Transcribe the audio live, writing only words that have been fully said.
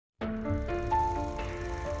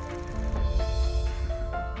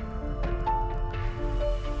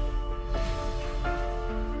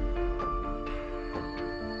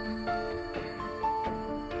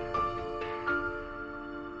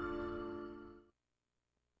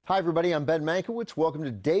Hi, everybody. I'm Ben Mankiewicz. Welcome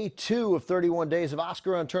to day 2 of 31 days of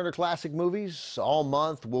Oscar on Turner Classic Movies. All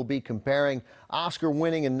month, we'll be comparing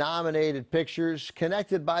Oscar-winning and nominated pictures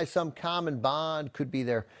connected by some common bond. Could be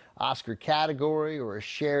their Oscar category or a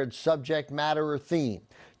shared subject matter or theme.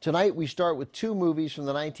 Tonight, we start with 2 movies from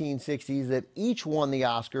the 1960s that each won the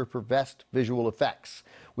Oscar for Best Visual Effects.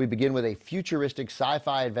 We begin with a futuristic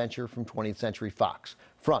sci-fi adventure from 20th Century Fox.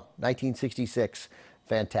 From 1966,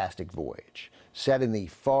 Fantastic Voyage. Set in the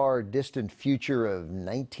far distant future of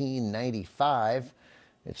 1995,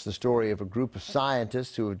 it's the story of a group of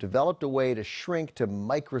scientists who have developed a way to shrink to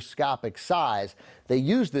microscopic size. They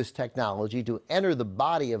use this technology to enter the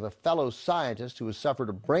body of a fellow scientist who has suffered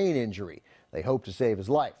a brain injury. They hope to save his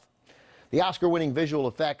life. The Oscar-winning visual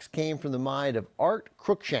effects came from the mind of Art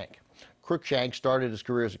Cruikshank. Cruikshank started his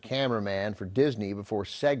career as a cameraman for Disney before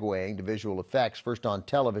segueing to visual effects, first on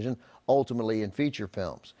television, ultimately in feature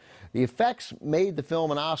films. The effects made the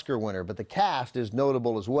film an Oscar winner, but the cast is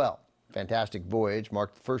notable as well. Fantastic Voyage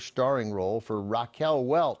marked the first starring role for Raquel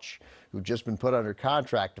Welch, who'd just been put under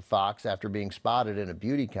contract to Fox after being spotted in a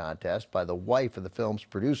beauty contest by the wife of the film's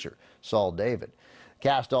producer, Saul David. The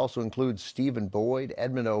cast also includes Stephen Boyd,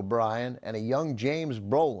 Edmund O'Brien, and a young James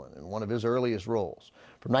Brolin in one of his earliest roles.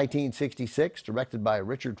 From 1966, directed by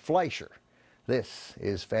Richard Fleischer, this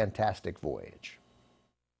is Fantastic Voyage.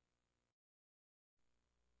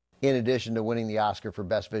 In addition to winning the Oscar for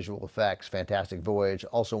Best Visual Effects, Fantastic Voyage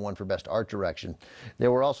also won for Best Art Direction.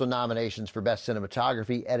 There were also nominations for Best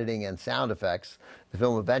Cinematography, Editing, and Sound Effects. The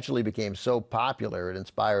film eventually became so popular it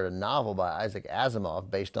inspired a novel by Isaac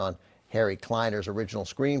Asimov based on Harry Kleiner's original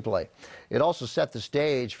screenplay. It also set the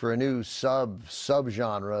stage for a new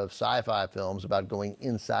subgenre of sci-fi films about going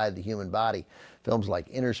inside the human body. Films like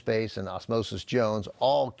Inner Space and Osmosis Jones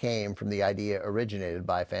all came from the idea originated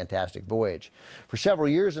by Fantastic Voyage. For several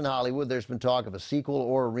years in Hollywood, there's been talk of a sequel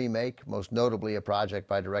or a remake, most notably a project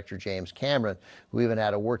by director James Cameron, who even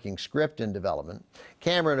had a working script in development.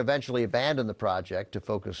 Cameron eventually abandoned the project to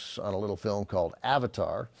focus on a little film called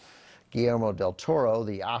Avatar. Guillermo del Toro,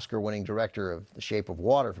 the Oscar-winning director of The Shape of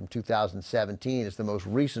Water from 2017, is the most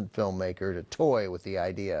recent filmmaker to toy with the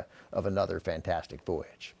idea of another Fantastic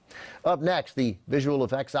Voyage. Up next, the visual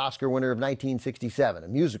effects Oscar winner of 1967, a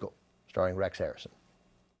musical starring Rex Harrison.